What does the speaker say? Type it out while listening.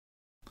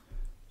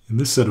In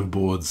this set of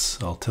boards,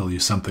 I'll tell you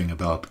something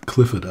about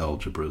Clifford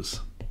algebras.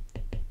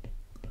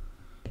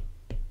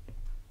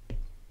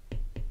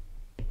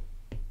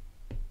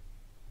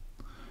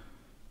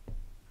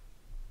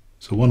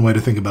 So one way to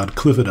think about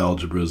Clifford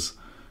algebras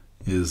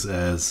is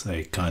as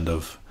a kind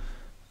of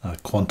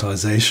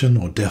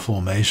quantization or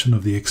deformation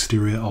of the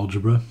exterior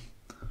algebra.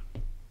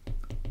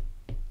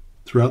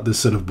 Throughout this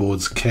set of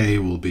boards, K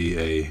will be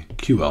a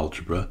Q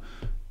algebra.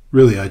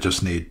 Really, I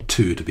just need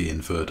 2 to be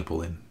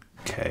invertible in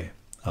K.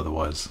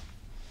 Otherwise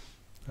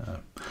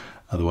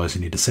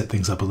you need to set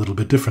things up a little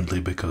bit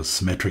differently, because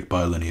symmetric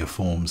bilinear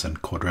forms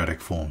and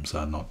quadratic forms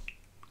are not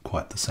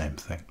quite the same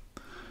thing.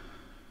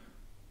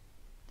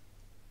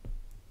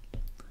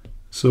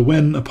 So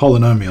when a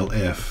polynomial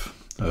f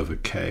over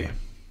k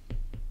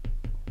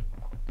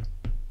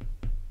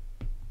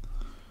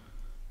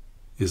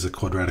is a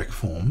quadratic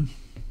form,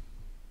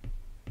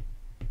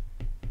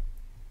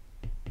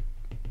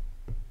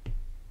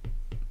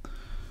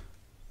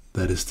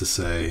 that is to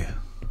say,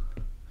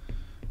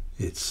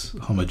 it's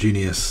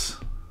homogeneous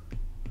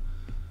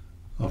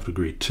of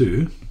degree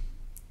 2.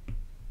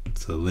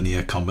 It's a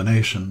linear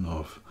combination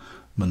of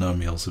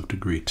monomials of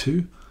degree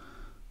 2.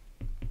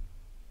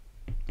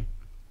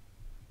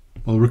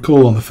 Well,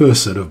 recall on the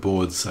first set of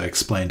boards I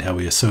explained how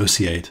we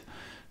associate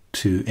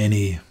to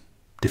any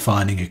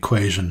defining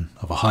equation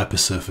of a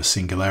hypersurface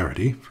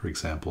singularity, for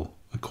example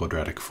a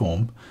quadratic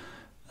form,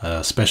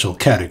 a special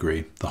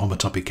category, the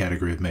homotopy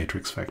category of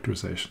matrix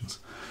factorisations.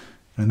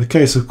 In the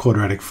case of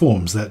quadratic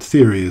forms, that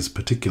theory is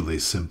particularly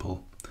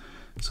simple.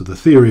 So the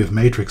theory of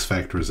matrix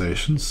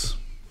factorisations,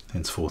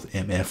 henceforth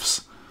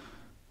MFs,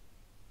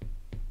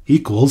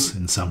 equals,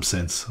 in some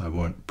sense I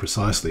won't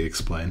precisely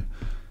explain,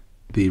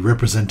 the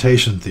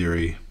representation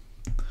theory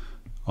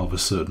of a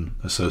certain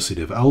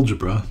associative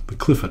algebra, the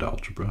Clifford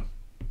algebra.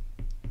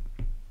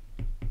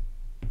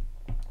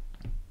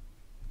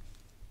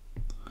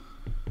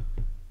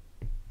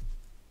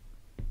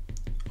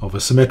 Of a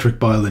symmetric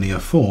bilinear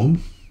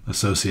form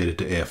associated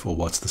to F, or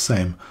what's the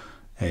same,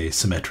 a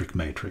symmetric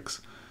matrix.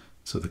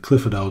 So the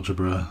Clifford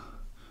algebra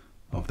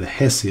of the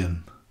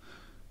Hessian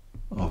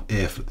of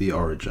F at the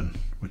origin,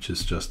 which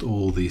is just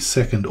all the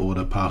second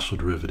order partial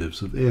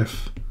derivatives of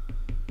F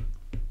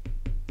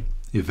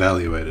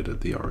evaluated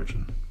at the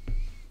origin.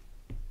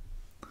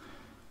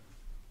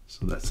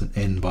 So that's an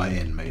n by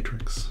n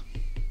matrix.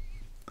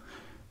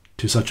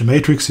 To such a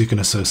matrix you can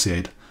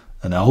associate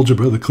an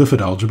algebra, the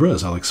Clifford algebra,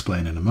 as I'll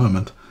explain in a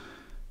moment,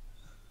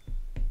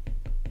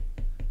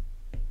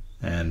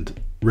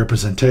 and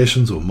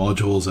representations or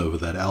modules over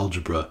that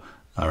algebra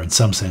are in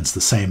some sense the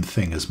same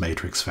thing as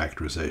matrix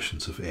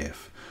factorizations of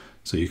F.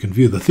 So you can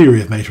view the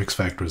theory of matrix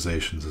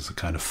factorizations as a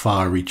kind of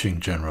far-reaching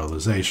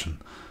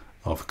generalization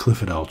of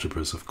Clifford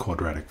algebras of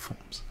quadratic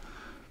forms.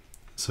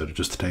 So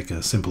just to take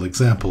a simple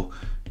example,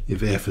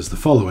 if F is the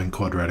following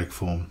quadratic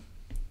form,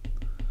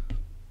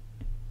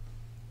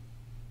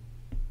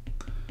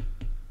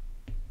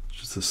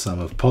 which is the sum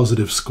of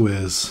positive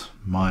squares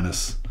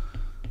minus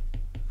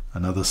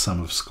another sum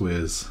of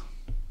squares,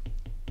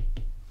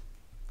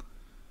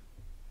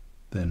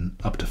 then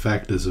up to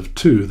factors of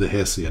 2, the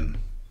Hessian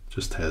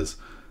just has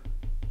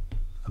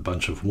a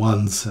bunch of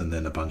 1s and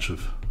then a bunch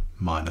of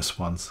minus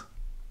 1s.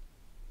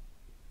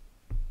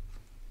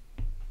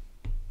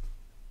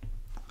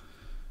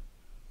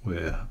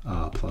 Where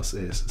r plus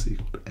s is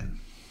equal to n.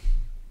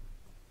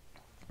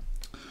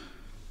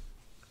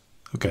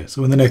 Okay,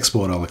 so in the next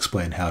board I'll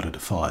explain how to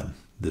define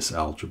this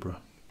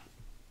algebra.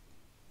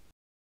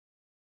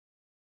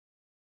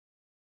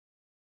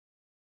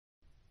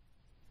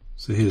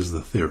 So here's the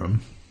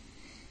theorem.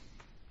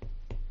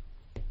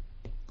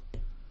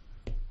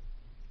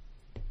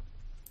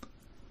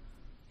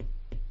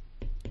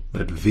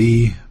 Let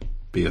V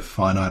be a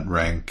finite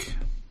rank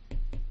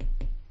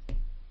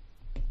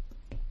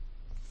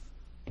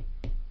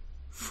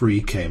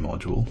free K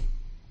module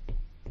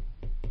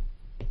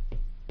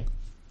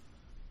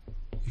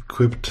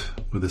equipped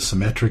with a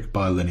symmetric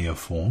bilinear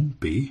form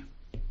B,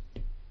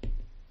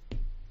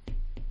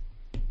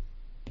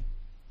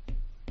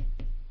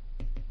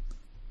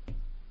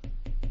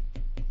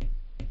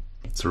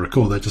 so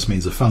recall that just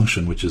means a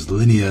function which is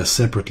linear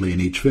separately in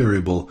each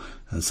variable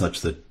and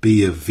such that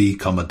B of V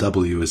comma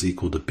W is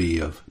equal to B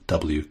of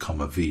W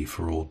comma V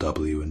for all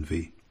W and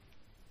V.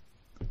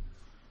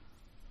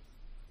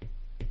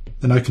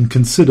 Then I can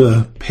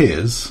consider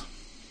pairs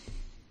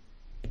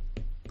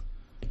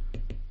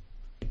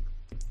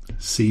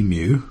C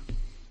mu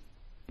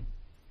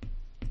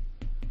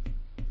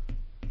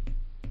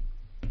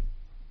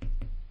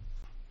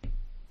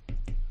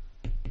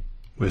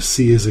where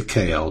C is a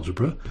K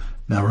algebra.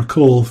 Now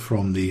recall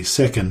from the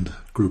second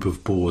group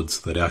of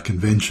boards that our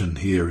convention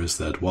here is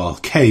that while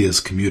K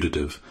is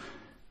commutative,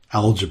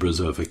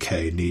 algebras over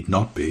K need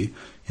not be.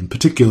 In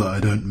particular, I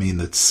don't mean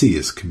that C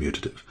is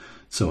commutative.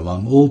 So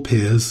among all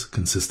pairs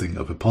consisting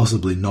of a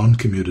possibly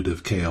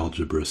non-commutative K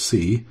algebra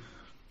C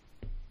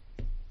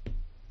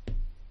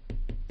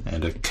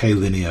and a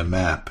K-linear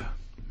map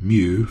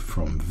mu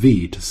from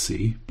V to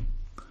C,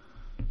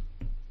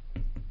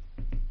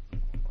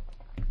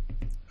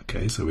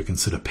 Okay, so we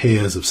consider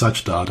pairs of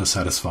such data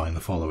satisfying the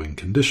following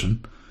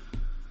condition.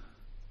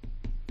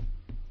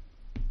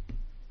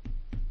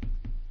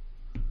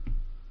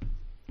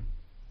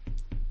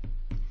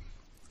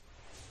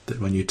 That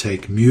when you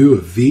take mu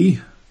of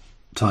v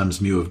times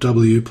mu of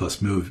w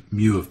plus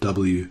mu of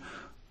w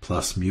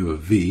plus mu of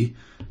v,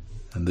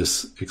 and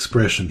this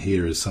expression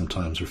here is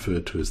sometimes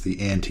referred to as the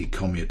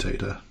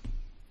anti-commutator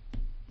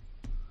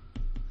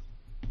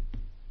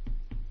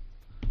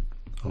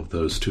of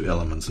those two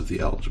elements of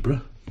the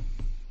algebra.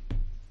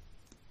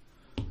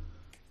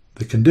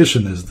 The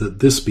condition is that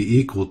this be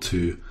equal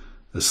to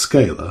a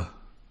scalar,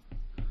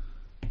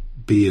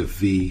 b of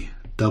v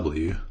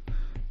w,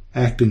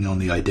 acting on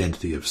the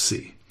identity of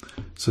C.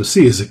 So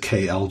C is a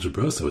K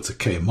algebra, so it's a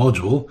K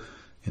module.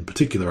 In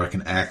particular, I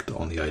can act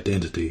on the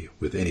identity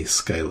with any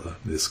scalar,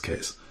 in this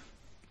case,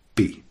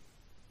 B.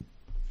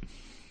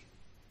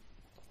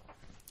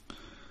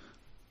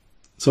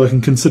 So I can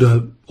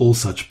consider all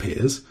such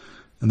pairs,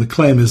 and the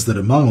claim is that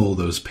among all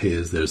those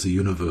pairs there's a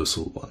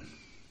universal one.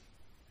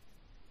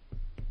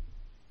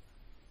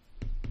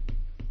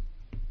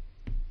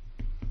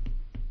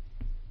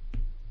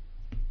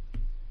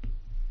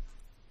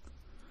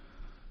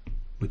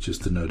 Which is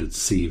denoted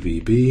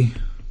CVB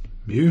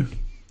mu.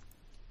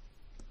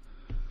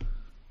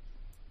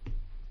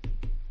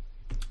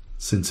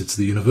 Since it's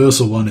the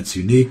universal one, it's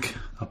unique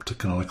up to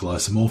canonical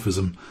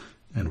isomorphism,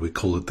 and we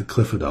call it the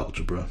Clifford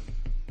algebra.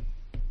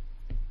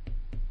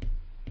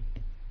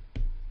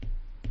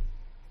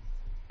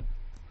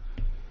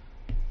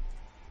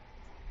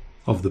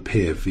 Of the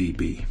pair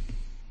VB.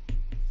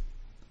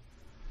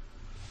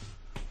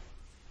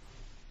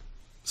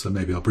 So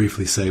maybe I'll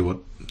briefly say what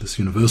this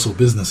universal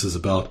business is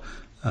about.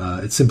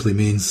 It simply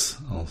means,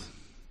 I'll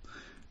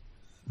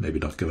maybe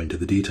not go into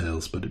the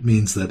details, but it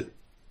means that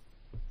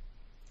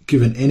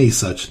given any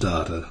such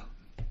data,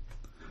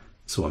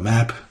 so a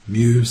map,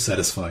 mu,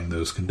 satisfying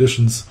those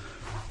conditions,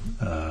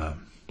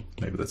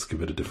 maybe let's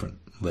give it a different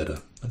letter,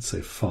 let's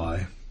say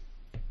phi.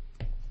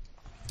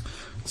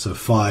 So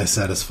phi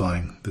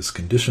satisfying this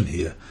condition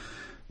here,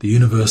 the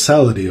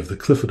universality of the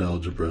Clifford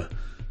algebra,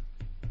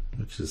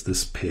 which is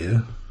this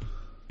pair,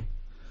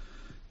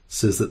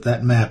 says that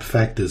that map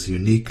factors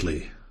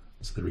uniquely,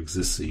 so there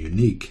exists a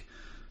unique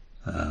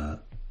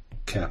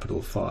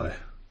capital phi,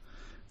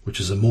 which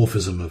is a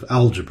morphism of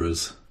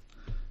algebras,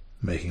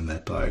 making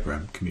that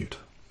diagram commute.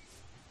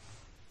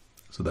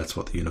 So that's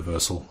what the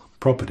universal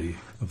property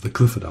of the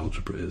Clifford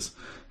algebra is.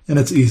 And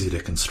it's easy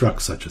to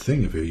construct such a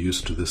thing if you're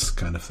used to this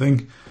kind of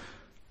thing.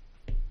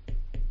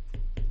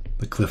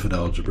 The Clifford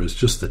algebra is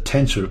just the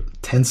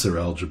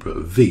tensor algebra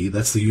of V.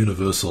 That's the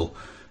universal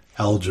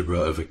algebra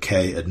over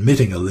K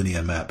admitting a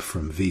linear map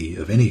from V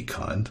of any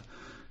kind,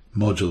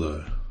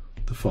 modulo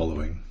the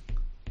following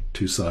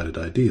two-sided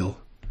ideal.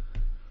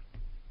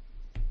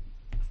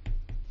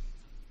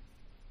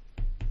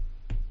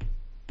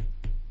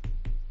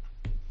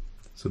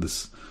 So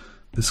this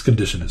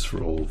condition is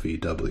for all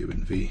VW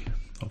in V,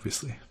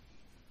 obviously.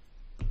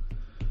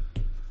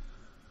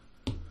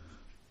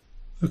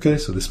 Okay,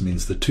 so this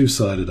means the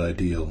two-sided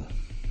ideal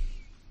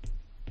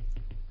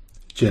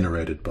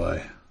generated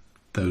by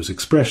those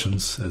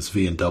expressions as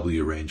V and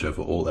W range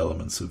over all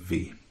elements of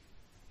V.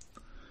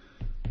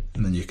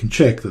 And then you can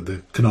check that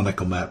the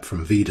canonical map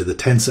from V to the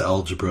tensor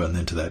algebra and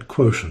then to that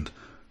quotient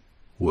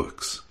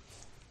works.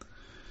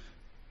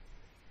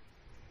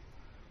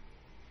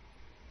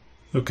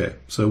 Okay,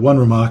 so one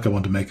remark I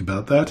want to make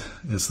about that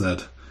is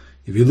that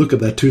if you look at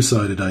that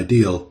two-sided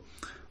ideal,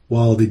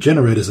 while the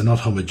generators are not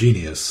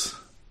homogeneous,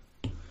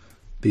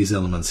 these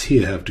elements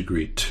here have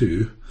degree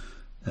 2,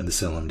 and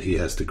this element here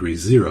has degree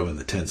 0 in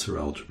the tensor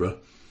algebra.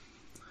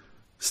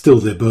 Still,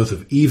 they're both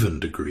of even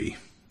degree,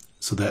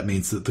 so that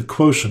means that the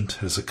quotient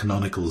has a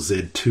canonical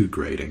Z2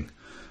 grading.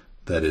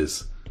 That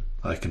is,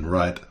 I can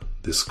write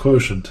this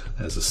quotient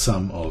as a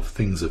sum of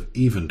things of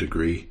even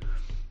degree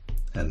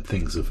and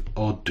things of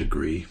odd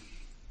degree.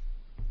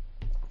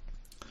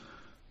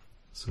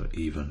 So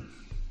even,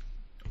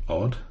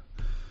 odd.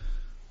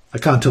 I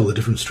can't tell the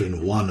difference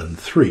between 1 and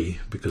 3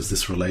 because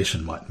this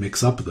relation might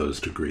mix up those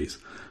degrees,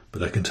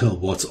 but I can tell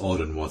what's odd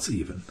and what's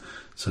even.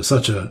 So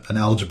such an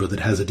algebra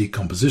that has a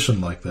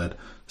decomposition like that,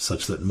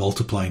 such that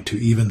multiplying two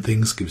even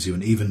things gives you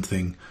an even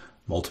thing,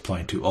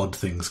 multiplying two odd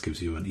things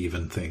gives you an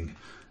even thing,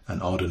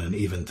 an odd and an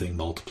even thing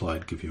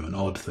multiplied give you an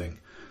odd thing.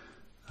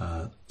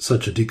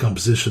 Such a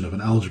decomposition of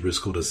an algebra is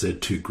called a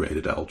Z2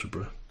 graded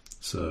algebra.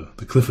 So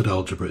the Clifford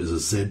algebra is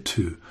a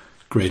Z2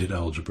 graded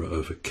algebra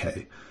over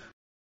K.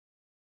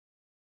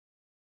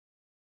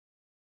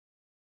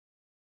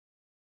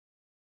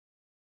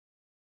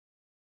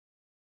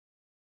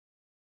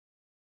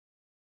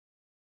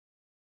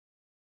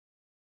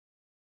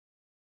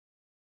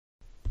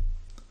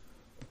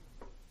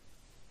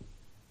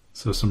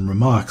 So some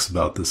remarks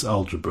about this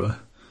algebra.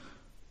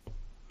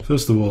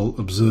 First of all,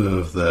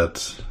 observe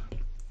that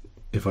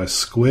if I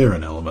square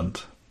an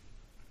element,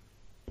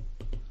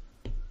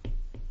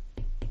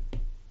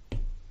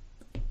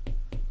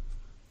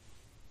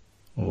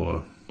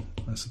 or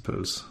I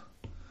suppose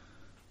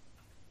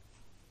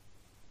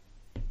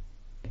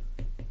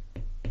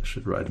I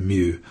should write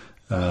mu.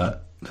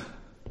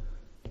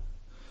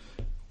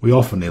 We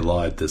often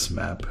elide this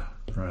map,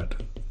 right?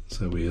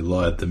 So we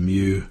elide the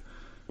mu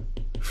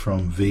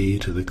from V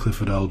to the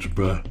Clifford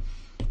algebra.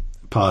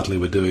 Partly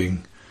we're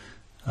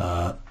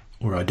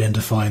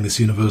identifying this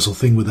universal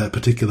thing with that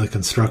particular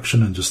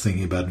construction and just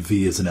thinking about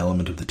V as an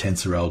element of the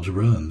tensor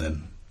algebra and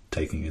then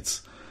taking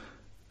its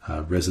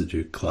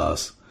residue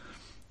class.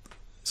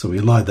 So we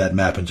elide that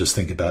map and just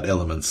think about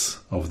elements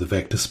of the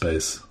vector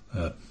space,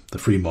 the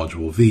free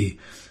module V,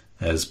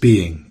 as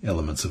being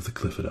elements of the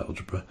Clifford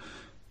algebra.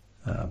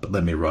 But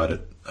let me write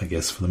it, I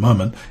guess, for the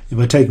moment. If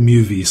I take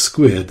mu V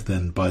squared,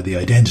 then by the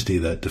identity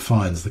that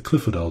defines the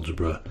Clifford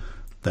algebra,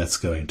 that's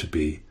going to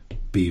be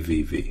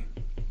BVV.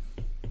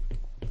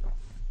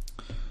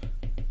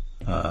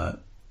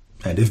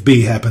 And if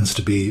B happens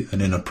to be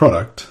an inner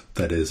product,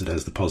 that is, it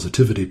has the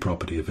positivity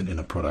property of an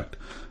inner product,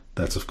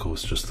 that's of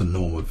course just the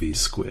norm of V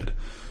squared.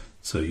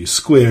 So you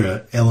square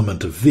an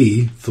element of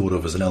V, thought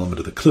of as an element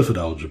of the Clifford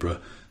algebra,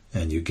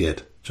 and you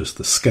get just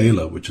the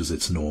scalar, which is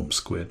its norm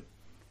squared.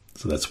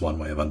 So that's one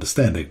way of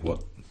understanding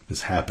what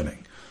is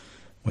happening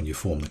when you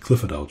form the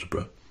Clifford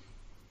algebra.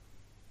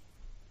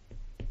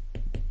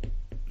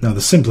 Now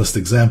the simplest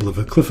example of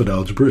a Clifford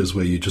algebra is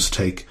where you just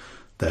take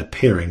that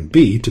pairing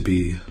B to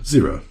be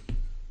 0.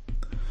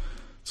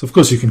 So of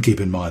course you can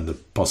keep in mind the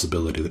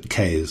possibility that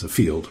K is a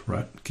field,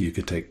 right? You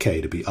could take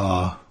K to be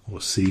R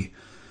or C.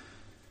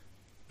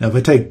 Now if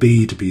I take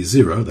B to be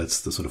 0,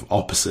 that's the sort of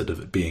opposite of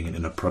it being an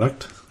inner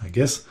product, I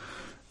guess,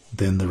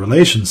 then the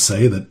relations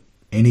say that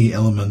any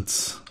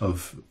elements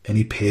of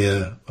any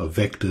pair of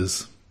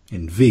vectors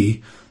in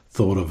V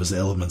thought of as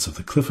elements of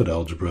the Clifford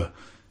algebra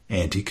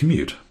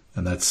anti-commute.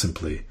 And that's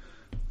simply,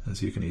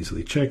 as you can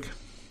easily check,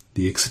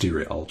 the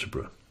exterior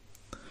algebra.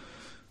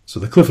 So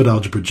the Clifford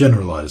algebra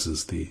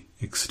generalizes the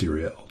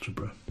exterior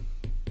algebra.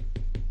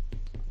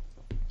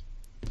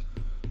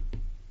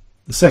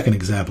 The second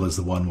example is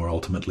the one we're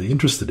ultimately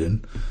interested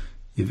in.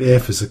 If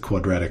F is a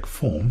quadratic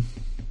form,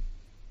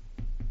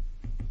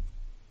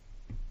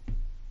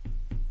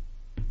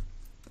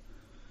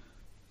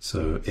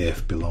 so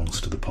F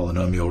belongs to the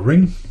polynomial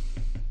ring,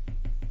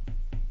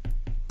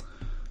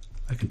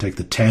 I can take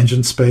the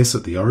tangent space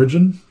at the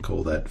origin,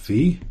 call that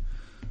V.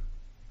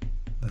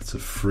 That's a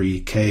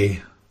free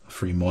K, a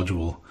free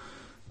module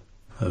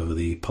over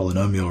the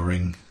polynomial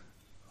ring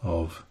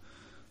of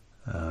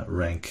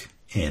rank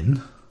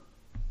n.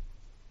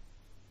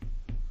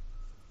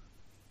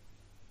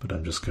 But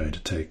I'm just going to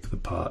take the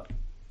part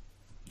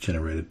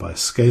generated by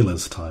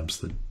scalars times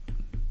the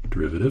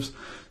derivatives.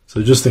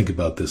 So just think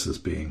about this as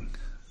being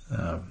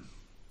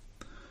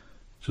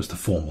just a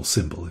formal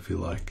symbol, if you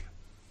like.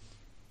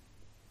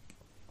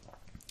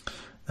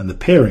 And the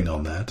pairing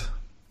on that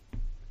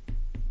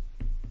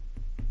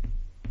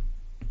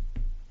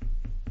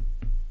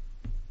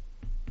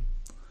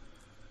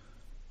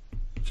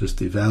just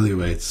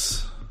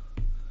evaluates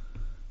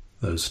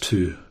those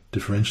two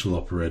differential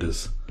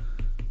operators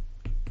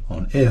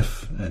on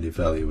F and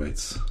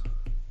evaluates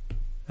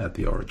at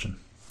the origin.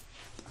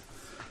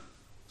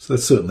 So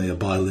that's certainly a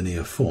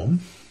bilinear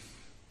form.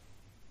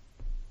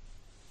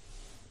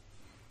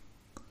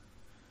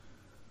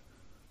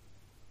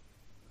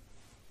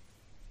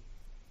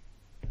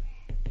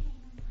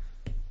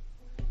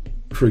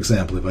 For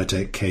example, if I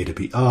take K to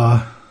be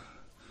R,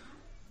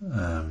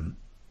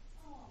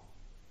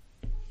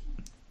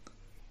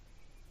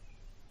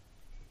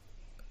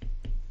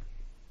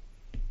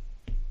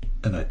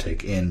 and I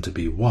take N to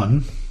be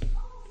 1,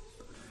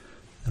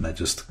 and I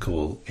just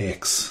call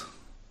X,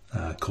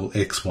 call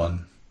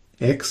X1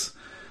 X,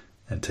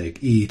 and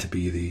take E to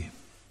be the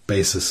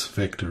basis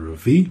vector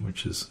of V,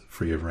 which is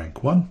free of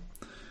rank 1.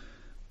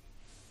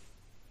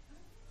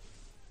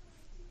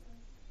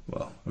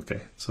 Well,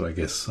 okay, so I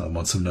guess I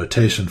want some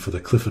notation for the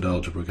Clifford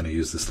algebra. We're going to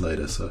use this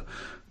later. So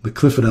the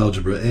Clifford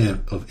algebra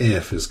of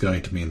F is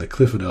going to mean the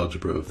Clifford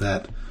algebra of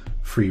that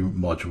free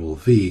module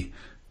V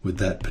with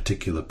that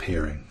particular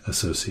pairing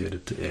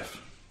associated to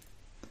F.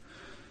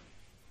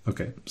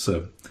 Okay,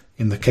 so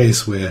in the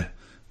case where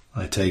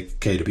I take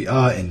K to be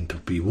R, N to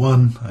be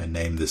 1, I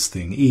name this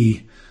thing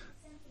E,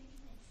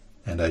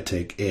 and I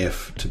take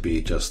F to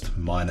be just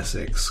minus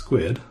x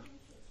squared.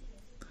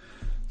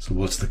 So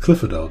what's the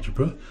Clifford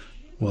algebra?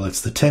 Well,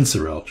 it's the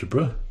tensor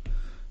algebra.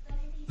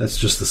 That's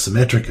just the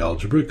symmetric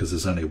algebra because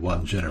there's only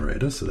one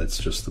generator, so that's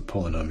just the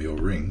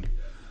polynomial ring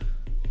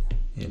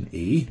in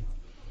E.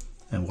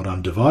 And what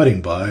I'm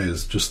dividing by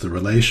is just the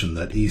relation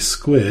that E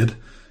squared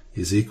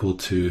is equal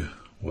to,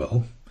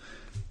 well,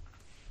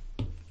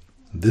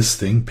 this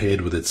thing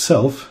paired with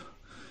itself,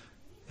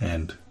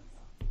 and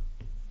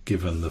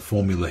given the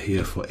formula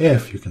here for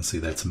F, you can see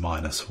that's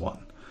minus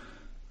 1.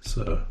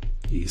 So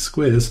E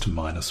squares to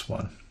minus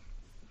 1.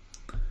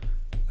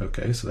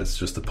 Okay, so that's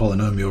just the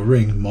polynomial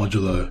ring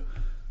modulo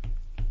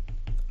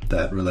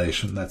that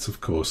relation. That's,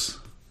 of course,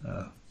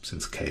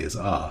 since K is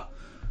R,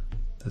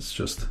 that's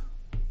just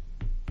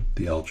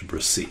the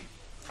algebra C.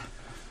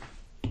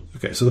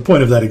 Okay, so the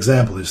point of that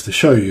example is to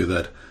show you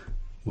that,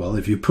 well,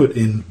 if you put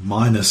in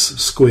minus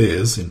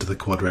squares into the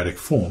quadratic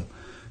form,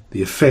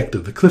 the effect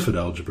of the Clifford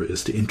algebra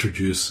is to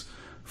introduce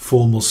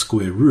formal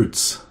square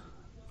roots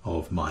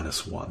of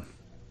 -1.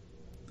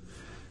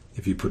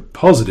 If you put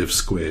positive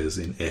squares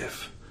in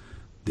f,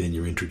 then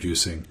you're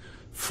introducing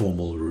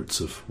formal roots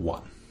of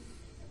 1.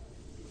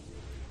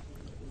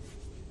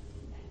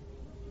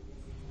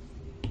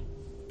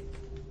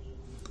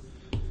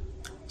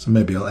 So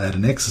maybe I'll add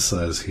an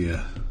exercise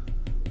here.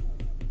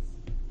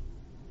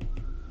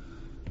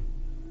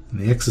 And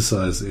the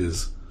exercise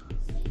is,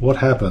 what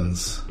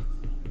happens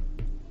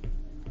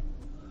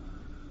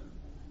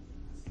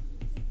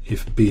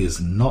if B is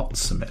not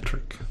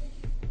symmetric?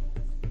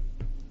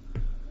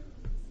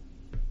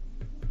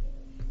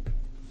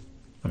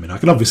 I mean, I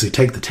can obviously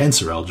take the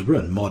tensor algebra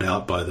and mod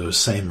out by those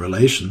same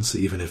relations,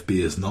 even if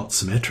B is not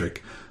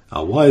symmetric.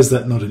 Why is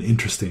that not an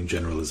interesting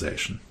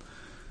generalization?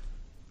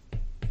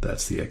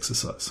 That's the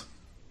exercise.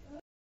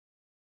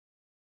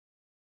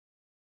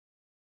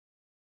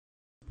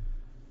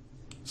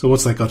 So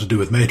what's that got to do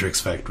with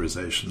matrix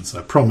factorizations?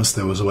 I promised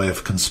there was a way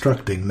of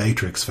constructing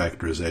matrix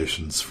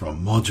factorizations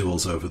from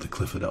modules over the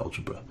Clifford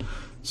algebra.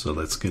 So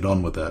let's get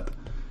on with that.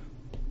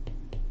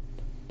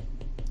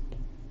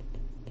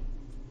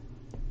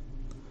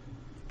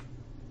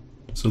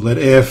 So let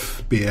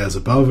f be as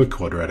above a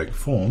quadratic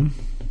form.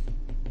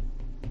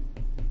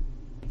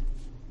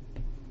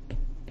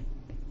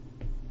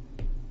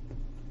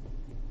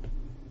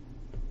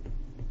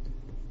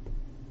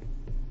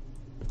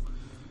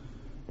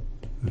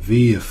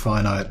 V a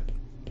finite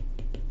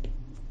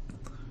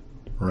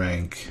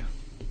rank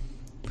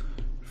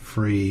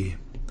free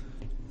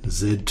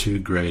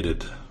Z2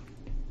 graded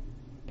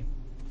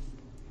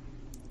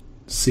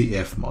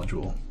CF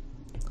module.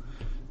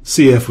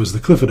 CF was the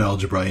Clifford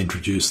algebra I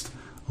introduced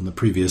on the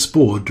previous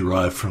board,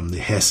 derived from the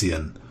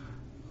Hessian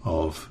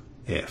of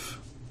F.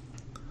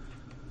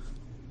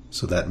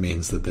 So that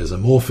means that there's a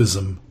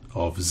morphism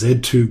of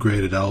Z2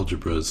 graded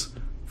algebras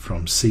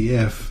from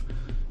CF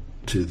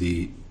to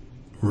the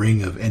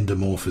ring of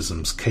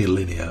endomorphisms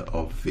K-linear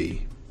of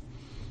V.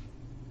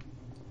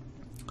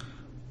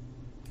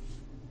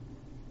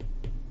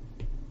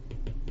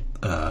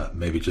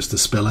 Maybe just to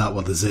spell out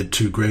what the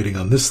Z2 grading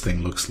on this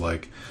thing looks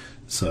like.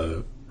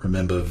 So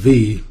remember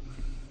V,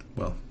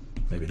 well,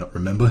 maybe not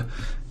remember.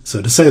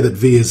 So to say that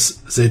V is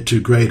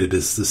Z2 graded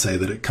is to say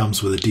that it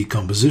comes with a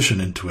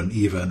decomposition into an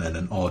even and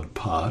an odd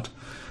part.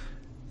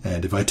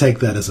 And if I take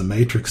that as a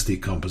matrix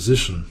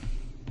decomposition,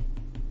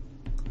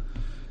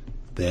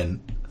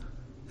 then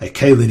a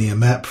K-linear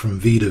map from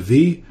V to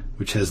V,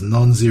 which has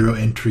non-zero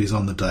entries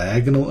on the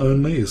diagonal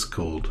only, is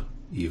called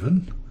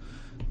even.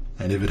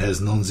 And if it has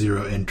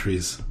non-zero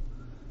entries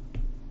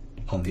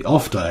on the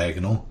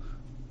off-diagonal,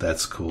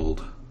 that's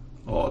called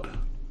odd.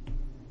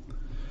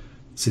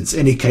 Since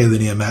any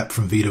K-linear map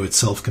from V to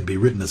itself can be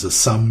written as a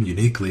sum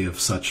uniquely of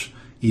such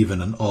even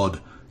and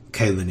odd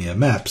K-linear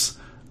maps,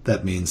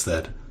 that means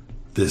that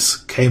this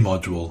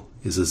K-module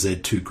is a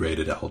Z2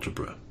 graded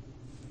algebra.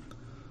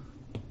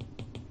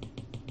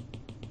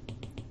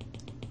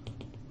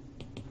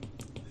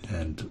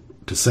 And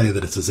to say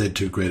that it's a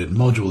Z2 graded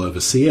module over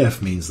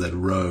CF means that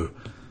rho,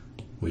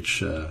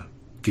 which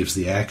gives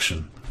the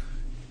action,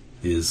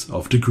 is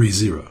of degree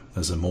 0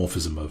 as a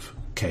morphism of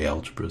K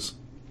algebras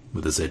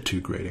with a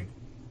Z2 grading.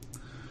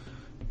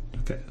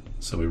 Okay,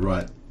 so we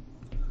write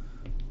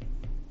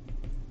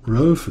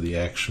rho for the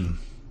action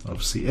of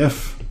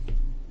CF.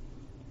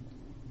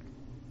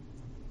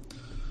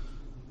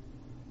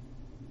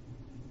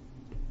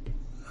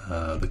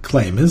 The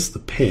claim is the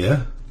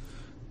pair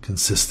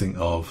consisting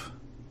of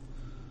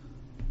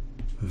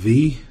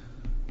V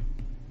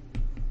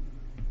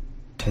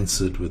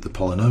tensored with the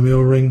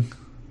polynomial ring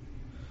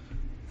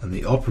and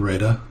the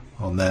operator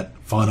on that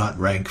finite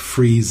rank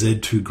free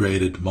Z2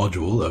 graded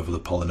module over the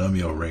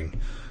polynomial ring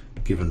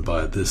given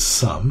by this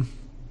sum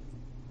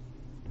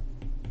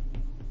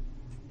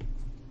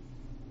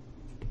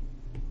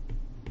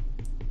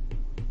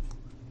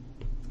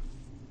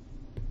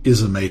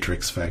is a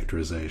matrix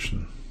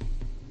factorization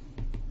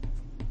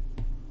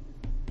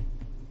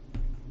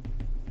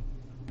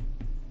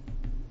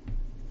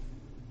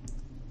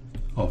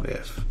of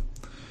F.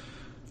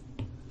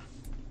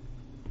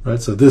 Right,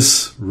 so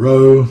this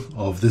row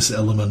of this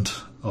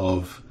element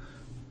of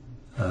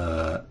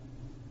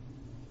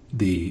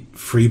the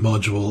free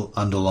module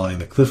underlying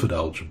the Clifford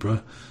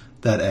algebra,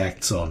 that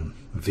acts on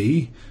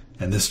V,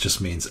 and this just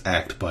means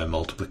act by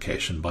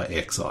multiplication by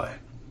xi.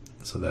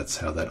 So that's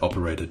how that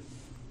operator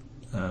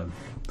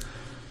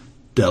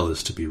del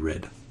is to be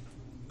read.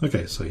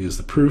 Okay, so here's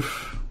the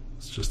proof.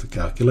 It's just a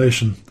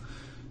calculation.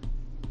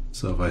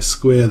 So if I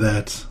square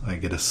that, I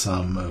get a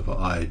sum over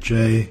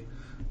ij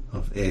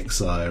of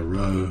xi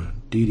rho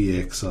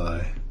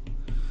ddxi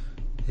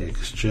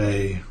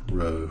xj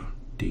rho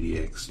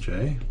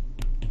ddxj.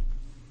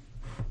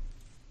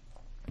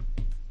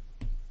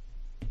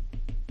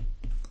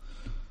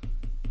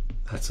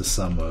 That's a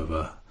sum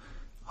over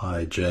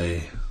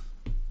ij.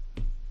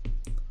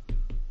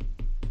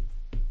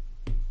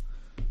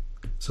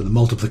 So the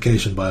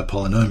multiplication by a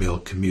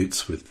polynomial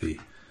commutes with the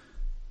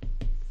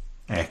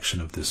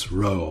action of this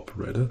row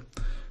operator.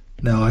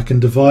 Now I can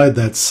divide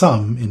that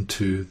sum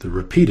into the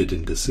repeated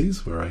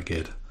indices, where I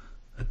get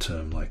a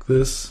term like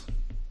this.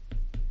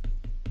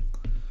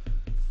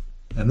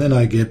 And then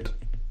I get,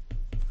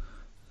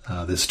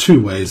 there's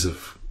two ways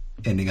of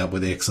ending up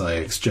with xi,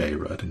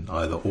 xj, right? In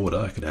either order.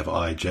 I could have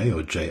ij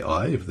or ji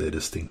if they're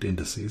distinct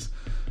indices.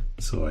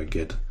 So I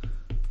get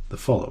the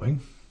following.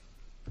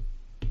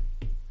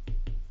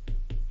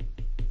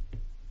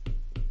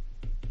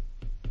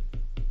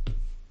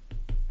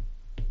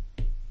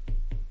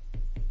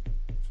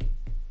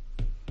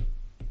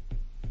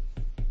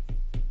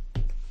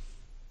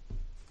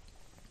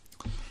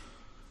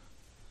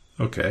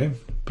 Okay,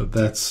 but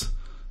that's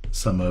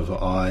sum over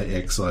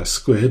I xi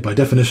squared. By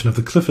definition of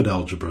the Clifford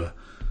algebra,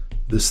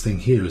 this thing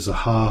here is a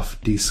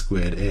half d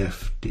squared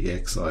f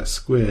dxi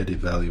squared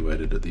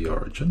evaluated at the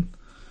origin.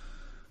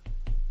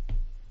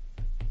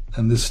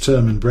 And this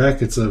term in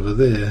brackets over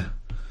there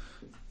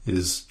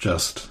is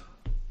just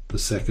the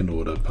second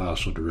order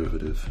partial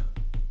derivative,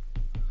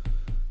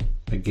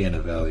 again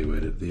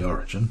evaluated at the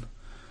origin.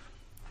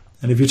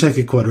 And if you take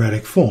a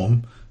quadratic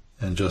form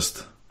and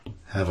just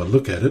have a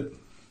look at it,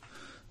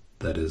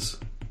 that is,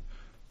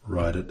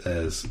 write it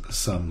as a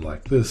sum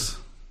like this,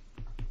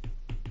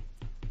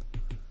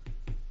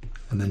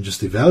 and then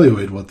just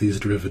evaluate what these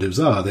derivatives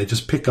are, they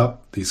just pick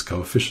up these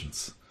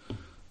coefficients.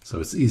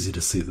 So it's easy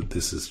to see that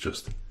this is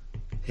just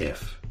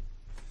f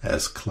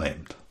as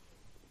claimed.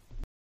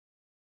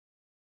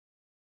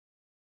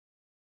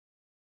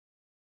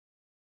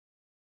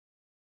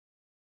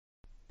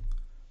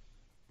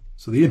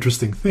 So the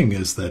interesting thing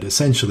is that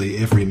essentially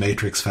every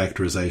matrix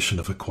factorization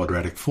of a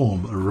quadratic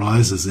form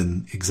arises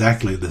in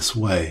exactly this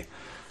way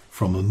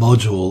from a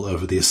module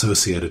over the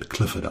associated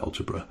Clifford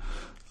algebra.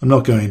 I'm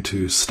not going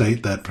to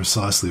state that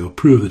precisely or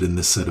prove it in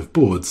this set of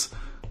boards,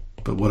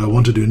 but what I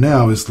want to do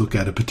now is look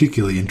at a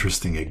particularly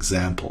interesting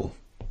example.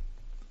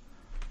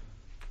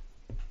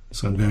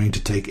 So I'm going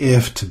to take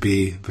f to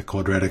be the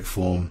quadratic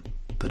form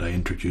that I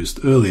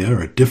introduced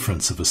earlier, a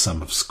difference of a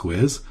sum of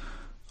squares.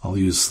 I'll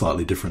use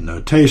slightly different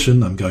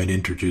notation. I'm going to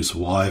introduce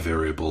y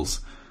variables,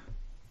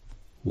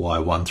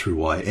 y1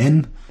 through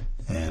yn,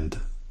 and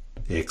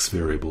x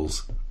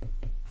variables,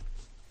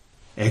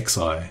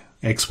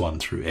 x1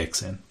 through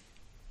xn.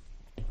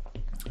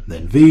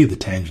 Then v, the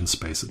tangent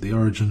space at the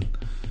origin,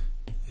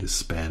 is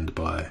spanned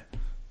by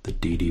the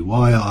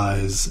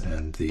ddyi's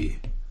and the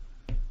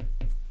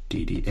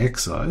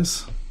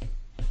ddxi's.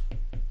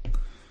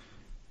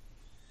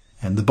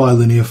 And the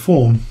bilinear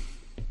form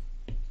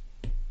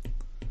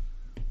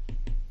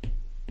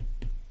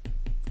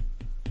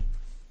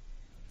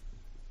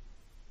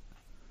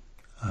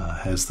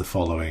has the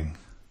following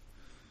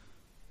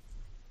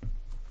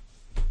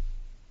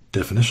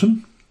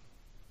definition.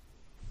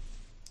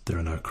 There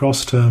are no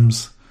cross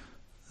terms.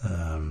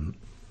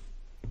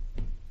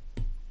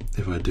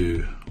 If I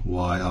do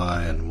yi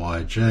and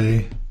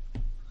yj,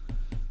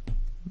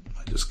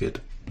 I just get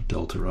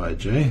delta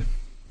ij.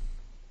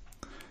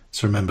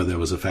 So remember there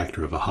was a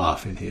factor of a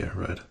half in here,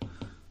 right?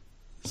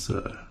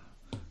 So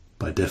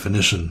by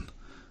definition,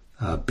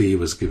 b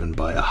was given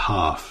by a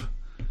half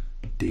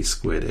d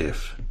squared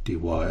f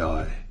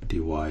dyi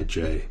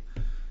dyj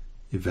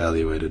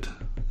evaluated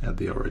at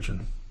the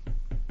origin.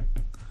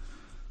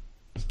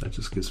 So that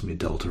just gives me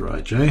delta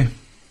ij.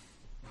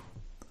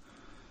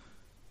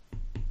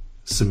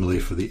 Similarly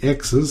for the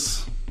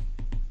x's,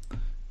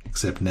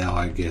 except now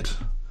I get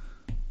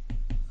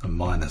a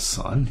minus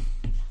sign.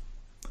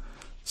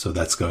 So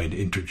that's going to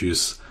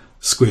introduce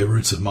square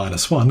roots of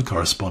 -1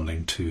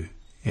 corresponding to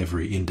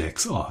every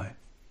index I.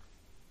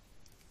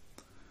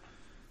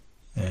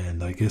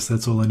 And I guess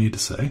that's all I need to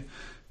say.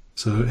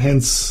 So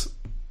hence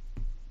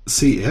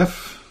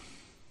CF,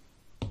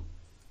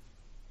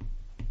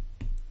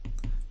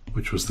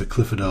 which was the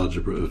Clifford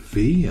algebra of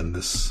V, and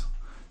this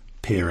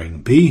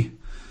pairing B,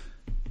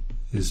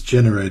 is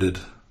generated,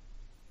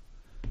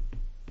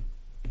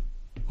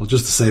 well,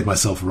 just to save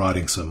myself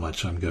writing so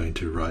much, I'm going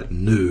to write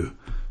nu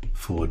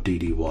for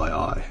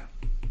ddyi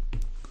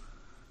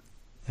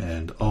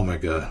and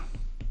omega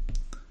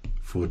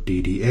for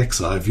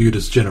ddxi, viewed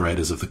as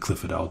generators of the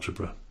Clifford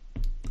algebra.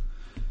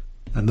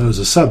 And those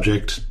are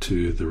subject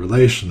to the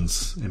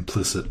relations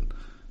implicit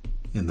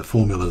in the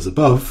formulas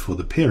above for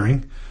the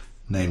pairing,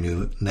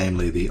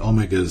 namely the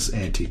omegas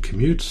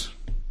anti-commute,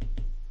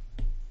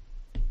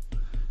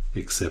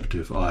 except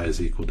if I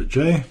is equal to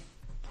j.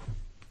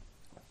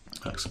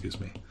 Oh, excuse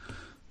me,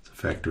 it's a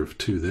factor of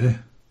 2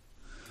 there,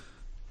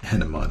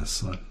 and a minus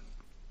sign.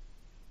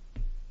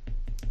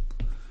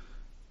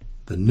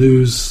 The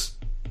nus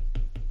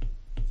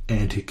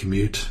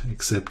anti-commute,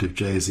 except if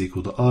j is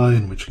equal to I,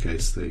 in which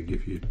case they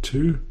give you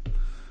 2,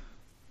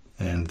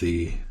 and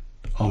the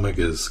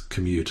omegas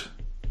commute,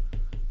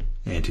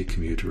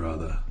 anti-commute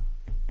rather,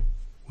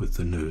 with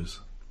the nus.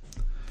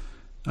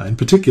 In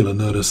particular,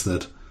 notice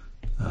that,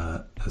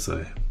 as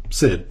I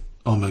said,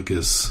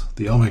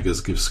 the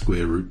omegas give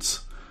square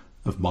roots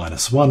of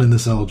 -1 in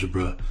this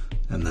algebra,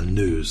 and the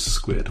nus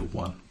square to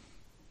 1.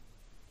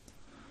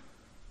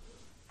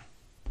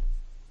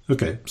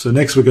 Okay, so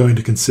next we're going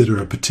to consider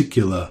a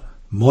particular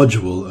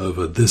modual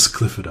over this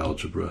Clifford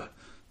algebra,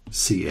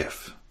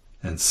 CF,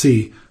 and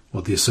see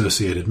what the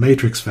associated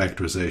matrix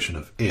factorization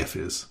of F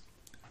is.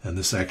 And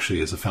this actually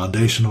is a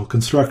foundational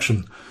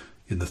construction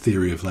in the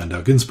theory of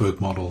Landau-Ginzburg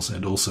models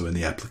and also in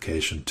the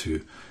application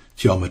to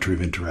geometry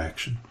of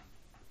interaction.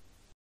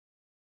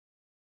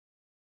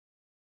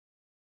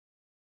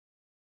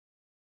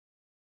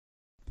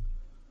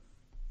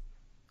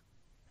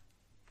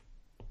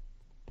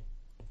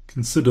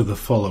 Consider the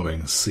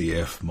following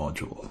CF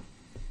module.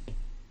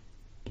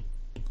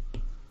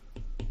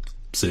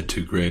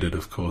 Z2 graded,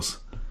 of course.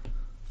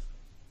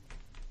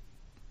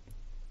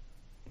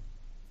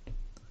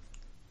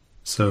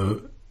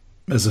 So,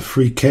 as a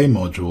free K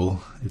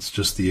module, it's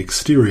just the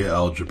exterior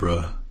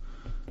algebra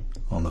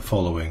on the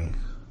following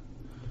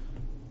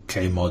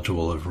K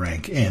module of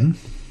rank n.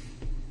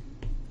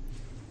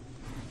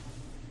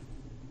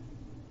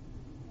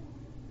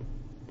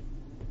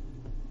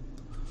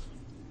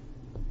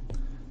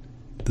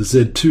 The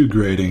Z2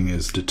 grading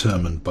is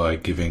determined by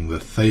giving the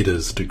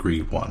thetas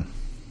degree 1.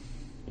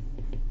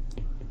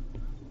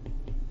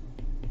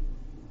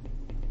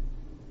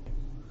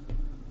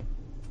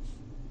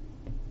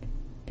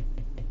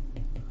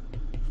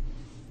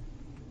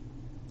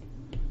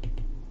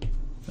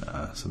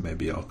 So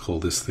maybe I'll call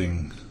this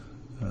thing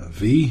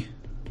V.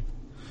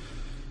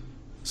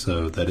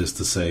 So that is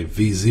to say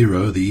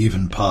V0, the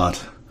even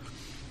part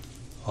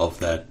of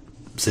that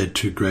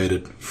Z2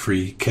 graded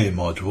free K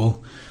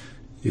module,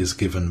 is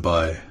given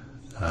by,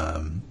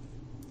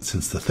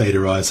 since the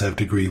theta i's have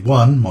degree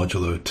 1,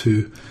 modulo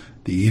 2,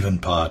 the even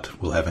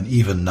part will have an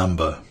even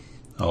number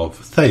of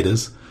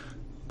thetas.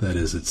 That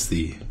is, it's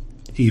the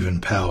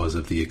even powers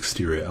of the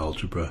exterior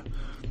algebra.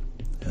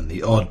 And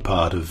the odd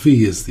part of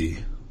V is the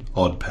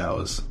odd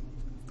powers.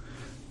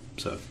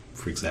 So,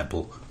 for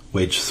example,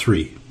 wedge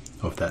 3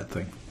 of that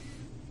thing.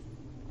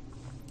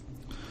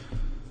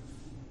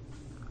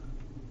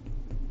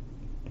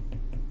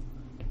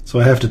 So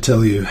I have to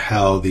tell you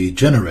how the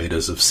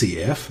generators of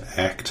CF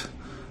act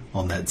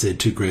on that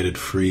Z2 graded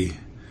free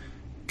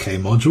K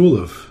module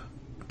of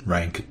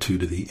rank 2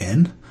 to the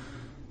n,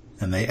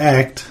 and they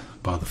act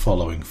by the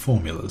following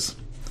formulas.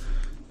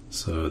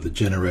 So the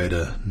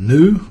generator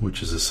nu,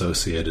 which is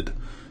associated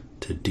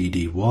to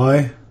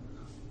ddy,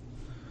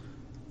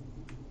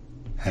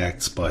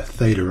 acts by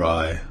theta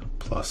I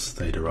plus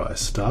theta I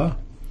star.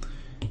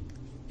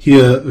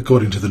 Here,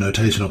 according to the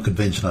notational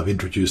convention I've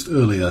introduced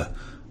earlier,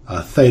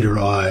 theta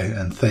I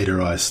and theta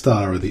I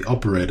star are the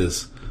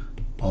operators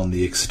on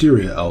the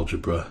exterior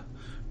algebra,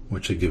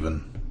 which are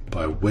given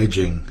by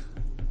wedging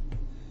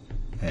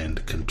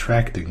and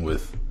contracting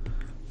with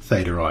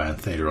theta I and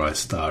theta I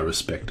star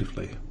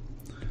respectively.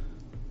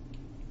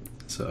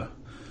 So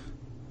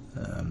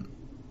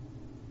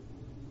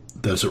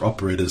those are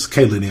operators,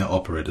 K-linear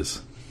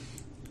operators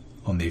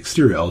on the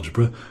exterior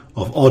algebra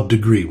of odd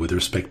degree with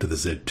respect to the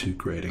Z2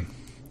 grading.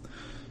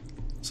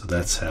 So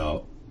that's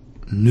how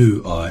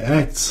nu I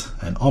acts,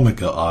 and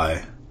omega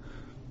I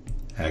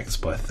acts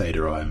by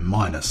theta I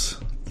minus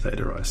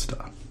theta I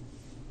star.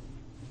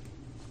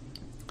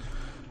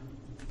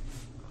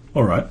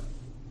 Alright,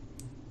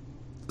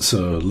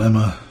 so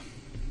lemma,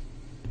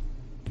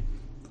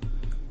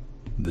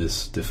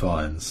 this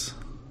defines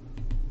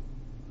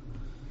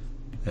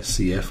a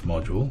CF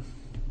module.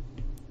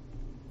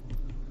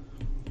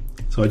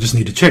 So I just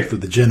need to check that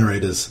the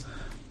generators,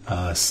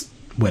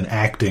 when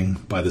acting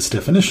by this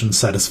definition,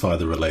 satisfy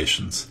the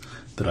relations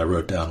that I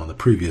wrote down on the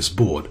previous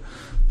board.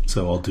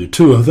 So I'll do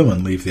 2 of them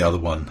and leave the other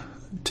one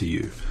to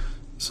you.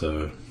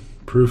 So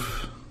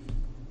proof.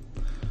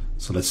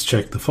 So let's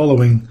check the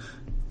following.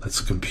 Let's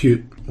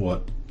compute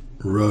what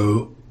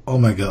rho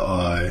omega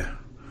I,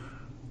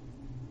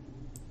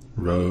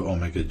 rho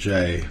omega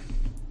j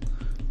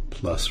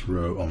plus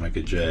rho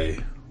omega j,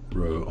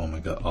 rho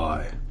omega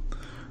I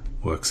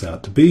works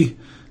out to be.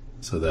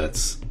 So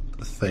that's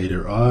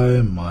theta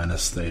I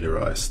minus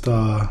theta I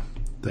star,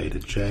 theta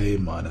j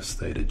minus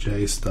theta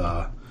j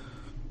star,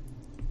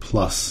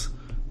 plus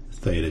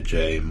theta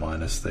j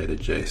minus theta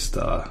j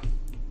star,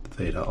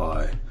 theta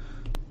I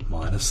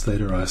minus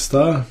theta I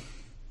star.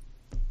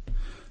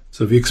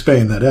 So if you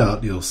expand that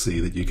out, you'll see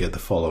that you get the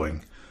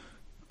following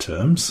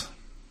terms.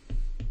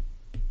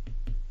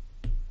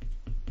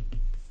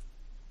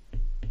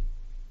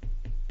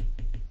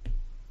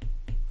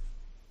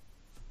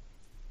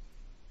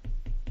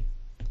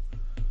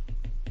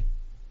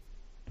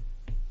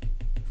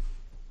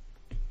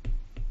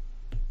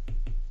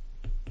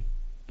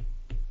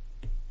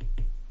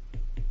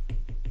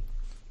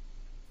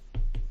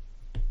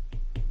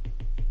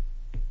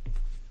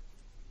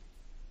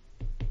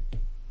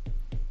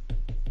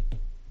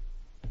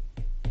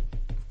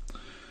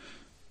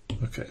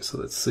 Okay, so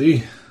let's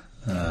see.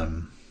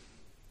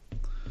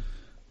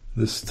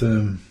 This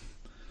term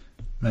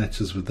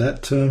matches with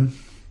that term,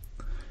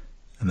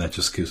 and that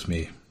just gives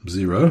me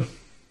 0.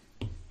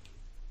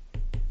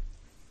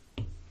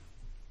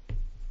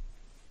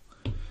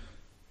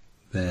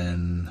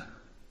 Then,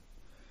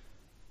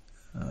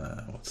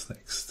 what's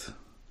next?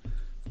 I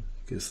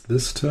guess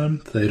this term,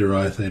 theta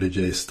I, theta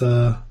j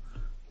star,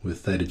 with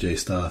theta j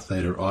star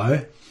theta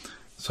I.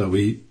 So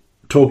we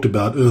talked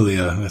about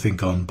earlier, I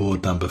think on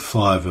board number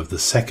 5 of the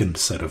second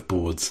set of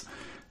boards,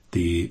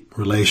 the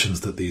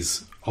relations that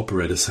these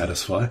operators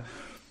satisfy,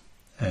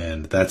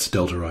 and that's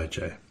delta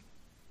ij.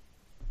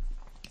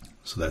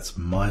 So that's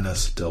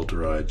minus delta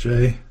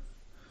ij,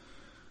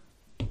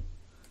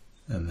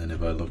 and then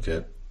if I look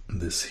at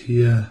this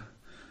here,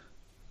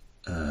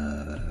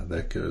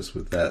 that goes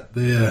with that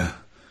there,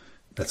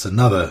 that's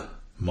another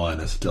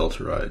minus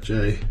delta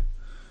ij,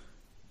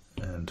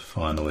 and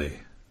finally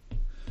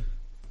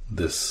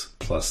this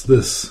plus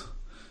this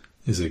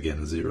is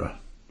again 0.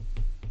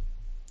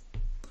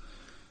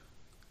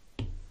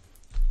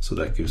 So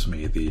that gives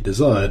me the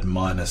desired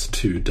minus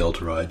 2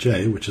 delta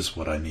ij, which is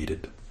what I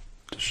needed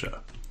to show.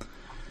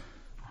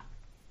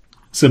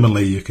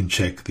 Similarly, you can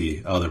check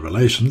the other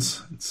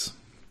relations. It's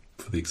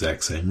for the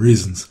exact same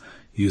reasons,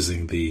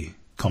 using the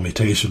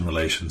commutation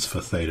relations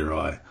for theta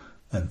I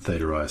and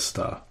theta I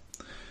star.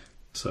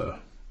 So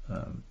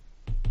the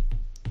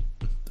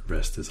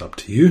rest is up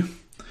to you.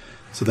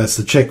 So that's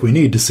the check we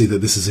need to see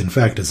that this is in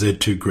fact a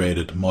Z2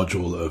 graded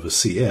module over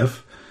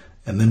CF.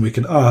 And then we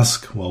can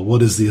ask, well,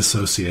 what is the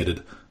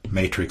associated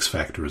matrix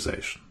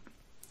factorization?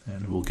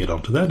 And we'll get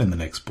onto that in the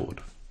next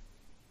board.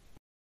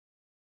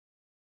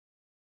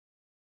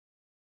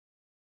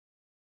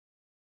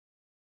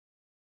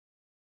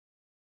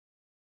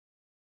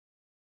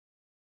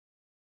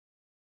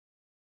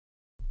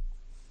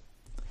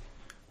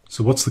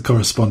 So what's the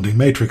corresponding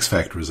matrix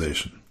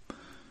factorization?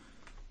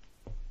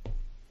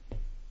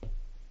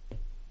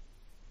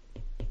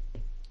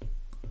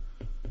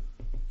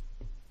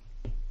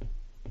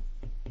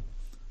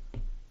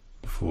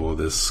 For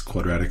this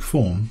quadratic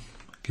form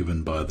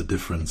given by the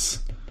difference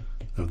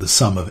of the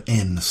sum of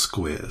n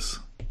squares.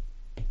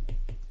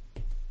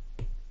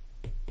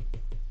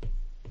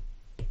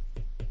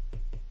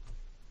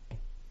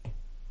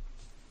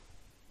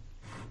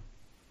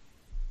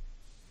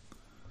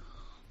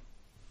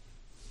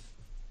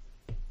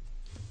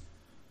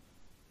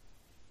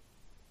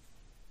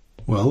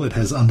 Well, it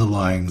has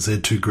underlying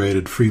Z2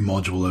 graded free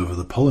module over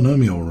the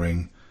polynomial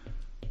ring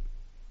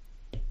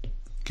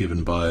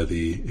given by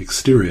the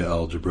exterior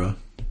algebra.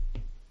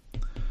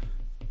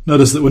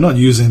 Notice that we're not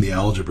using the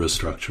algebra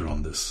structure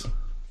on this,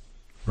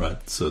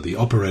 right? So the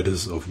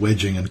operators of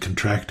wedging and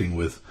contracting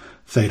with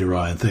theta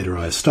I and theta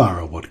I star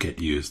are what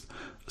get used.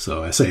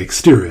 So I say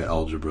exterior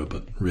algebra,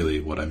 but really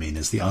what I mean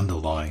is the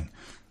underlying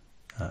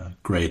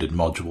graded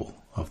module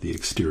of the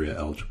exterior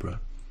algebra.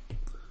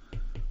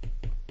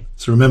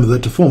 So remember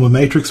that to form a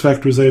matrix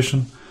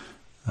factorization,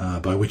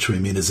 by which we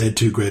mean a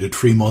Z2 graded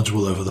free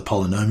module over the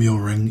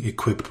polynomial ring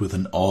equipped with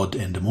an odd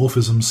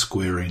endomorphism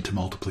squaring to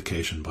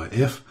multiplication by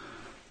f,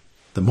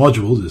 the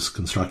module is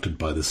constructed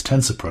by this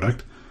tensor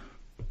product,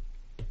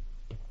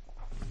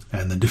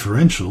 and the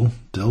differential,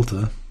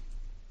 delta,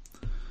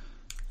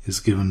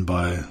 is given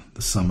by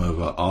the sum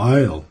over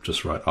I, I'll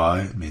just write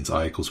I, it means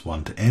I equals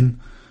 1 to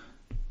n,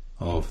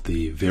 of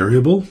the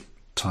variable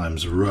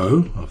times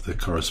rho of the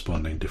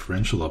corresponding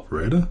differential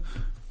operator,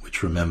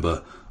 which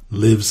remember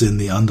lives in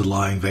the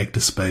underlying vector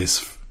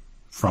space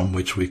from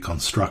which we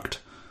construct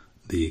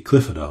the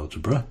Clifford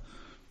algebra.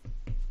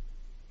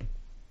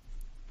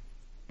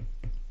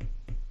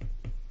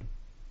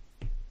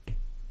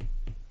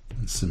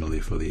 And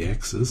similarly for the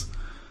x's.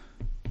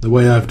 The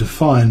way I've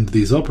defined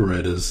these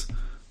operators,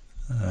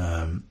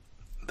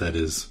 that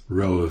is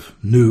rho of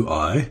nu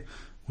I,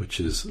 which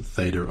is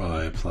theta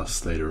I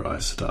plus theta I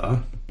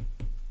star,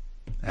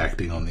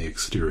 acting on the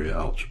exterior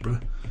algebra,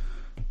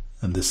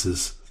 and this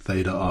is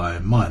theta I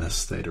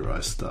minus theta I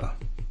star.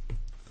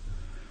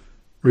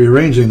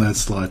 Rearranging that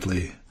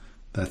slightly,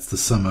 that's the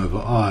sum over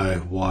I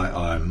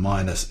yi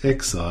minus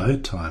xi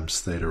times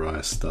theta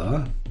I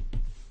star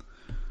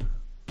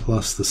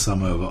plus the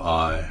sum over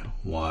I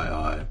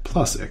yi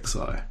plus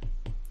xi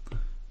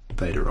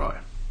theta I.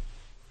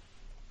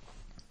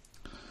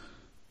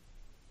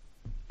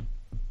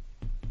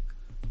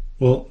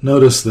 Well,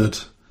 notice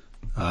that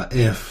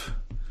f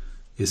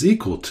is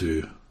equal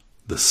to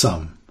the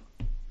sum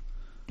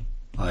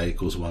I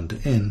equals 1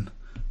 to n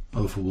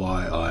of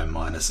yi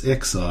minus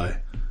xi,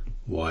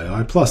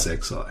 yi plus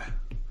xi,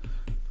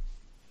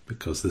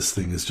 because this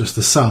thing is just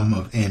the sum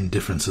of n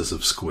differences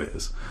of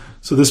squares.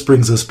 So this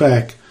brings us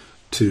back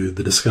to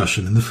the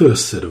discussion in the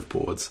first set of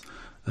boards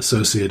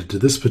associated to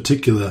this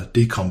particular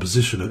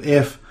decomposition of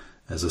f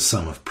as a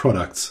sum of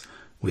products.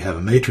 We have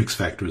a matrix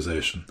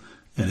factorization,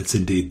 and it's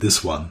indeed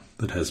this one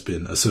that has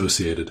been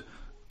associated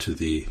to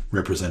the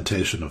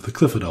representation of the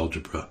Clifford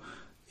algebra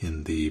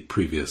in the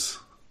previous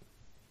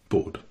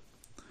board.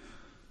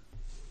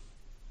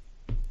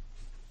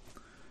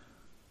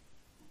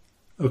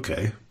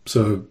 Okay,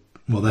 so,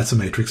 well, that's a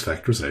matrix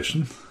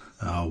factorization.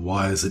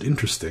 Why is it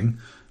interesting?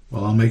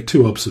 Well, I'll make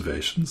two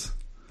observations.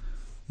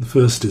 The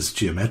first is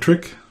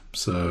geometric,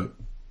 so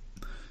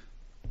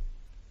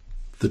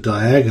the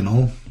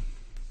diagonal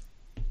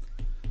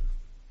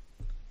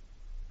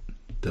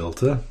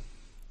delta,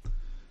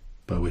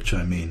 by which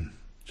I mean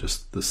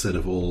just the set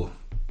of all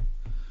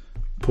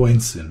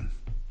points in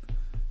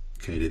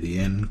k to the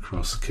n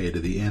cross k to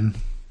the n,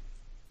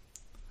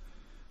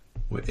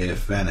 where f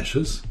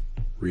vanishes,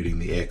 reading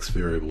the x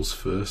variables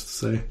first,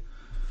 say.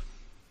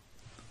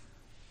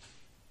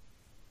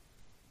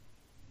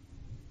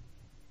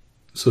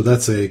 So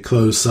that's a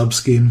closed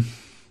subscheme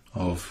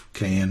of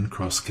kn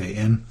cross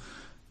kn,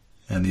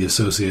 and the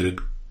associated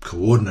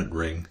coordinate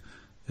ring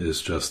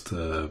is just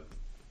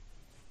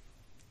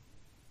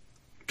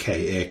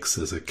kx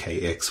as a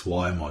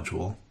kxy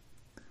module,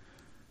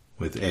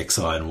 with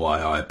xi and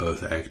yi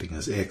both acting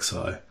as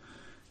xi.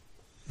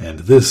 And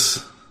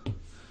this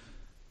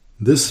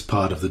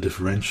part of the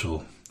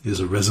differential is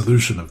a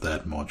resolution of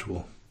that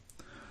module.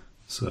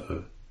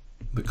 So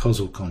the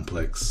causal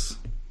complex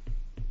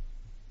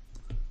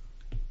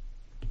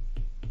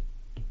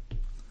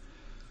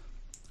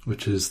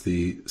which is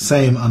the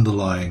same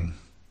underlying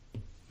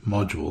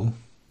module.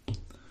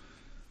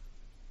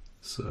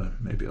 So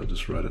maybe I'll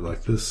just write it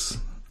like this,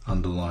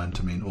 underlined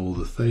to mean all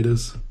the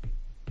thetas.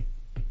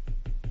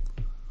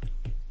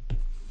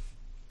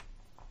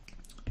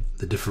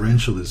 The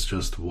differential is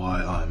just yi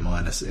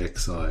minus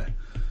xi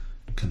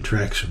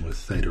contraction with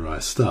theta I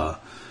star.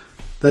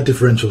 That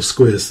differential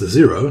squares to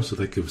 0, so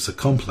that gives a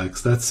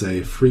complex. That's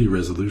a free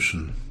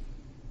resolution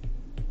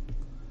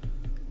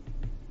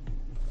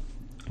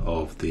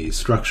of the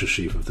structure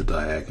sheaf of the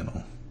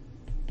diagonal,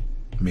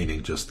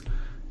 meaning just,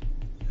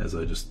 as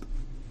I just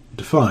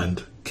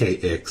defined,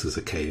 kx is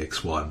a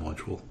kxy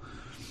module.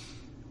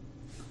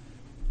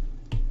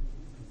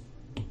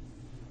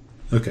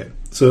 Okay,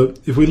 so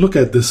if we look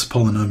at this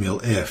polynomial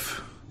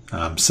f,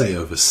 say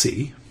over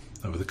C,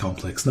 over the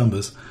complex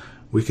numbers,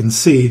 we can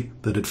see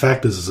that it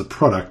factors as a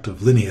product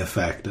of linear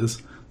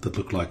factors that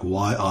look like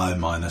yi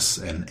minus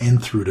an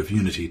nth root of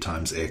unity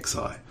times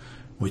xi,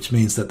 which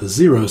means that the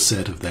zero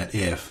set of that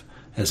f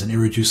has an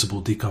irreducible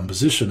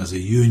decomposition as a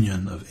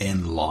union of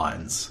n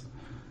lines.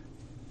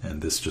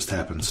 And this just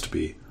happens to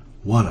be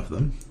one of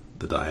them,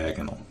 the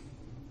diagonal.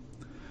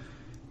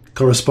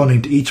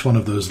 Corresponding to each one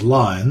of those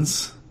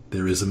lines,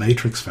 there is a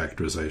matrix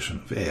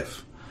factorization of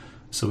f.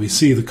 So we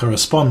see the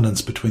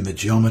correspondence between the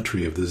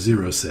geometry of the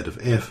zero set of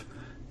f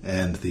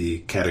and the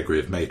category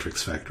of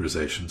matrix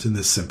factorizations in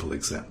this simple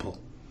example.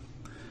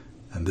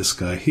 And this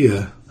guy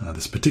here,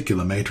 this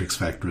particular matrix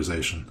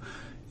factorization,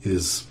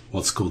 is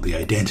what's called the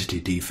identity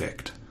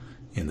defect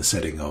in the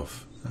setting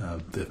of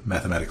the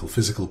mathematical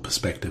physical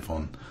perspective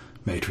on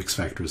matrix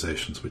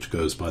factorizations, which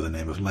goes by the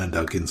name of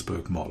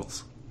Landau-Ginzburg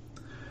models.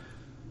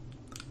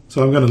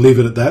 So I'm going to leave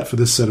it at that for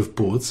this set of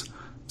boards.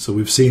 So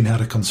we've seen how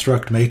to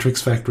construct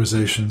matrix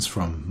factorizations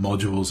from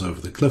modules over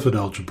the Clifford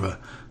algebra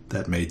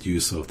that made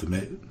use of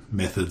the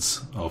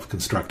methods of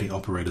constructing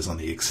operators on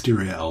the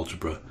exterior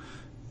algebra.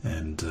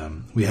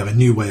 And we have a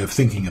new way of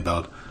thinking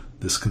about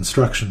this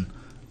construction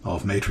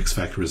of matrix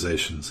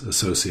factorizations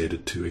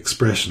associated to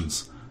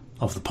expressions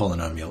of the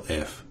polynomial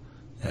f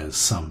as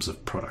sums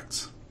of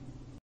products.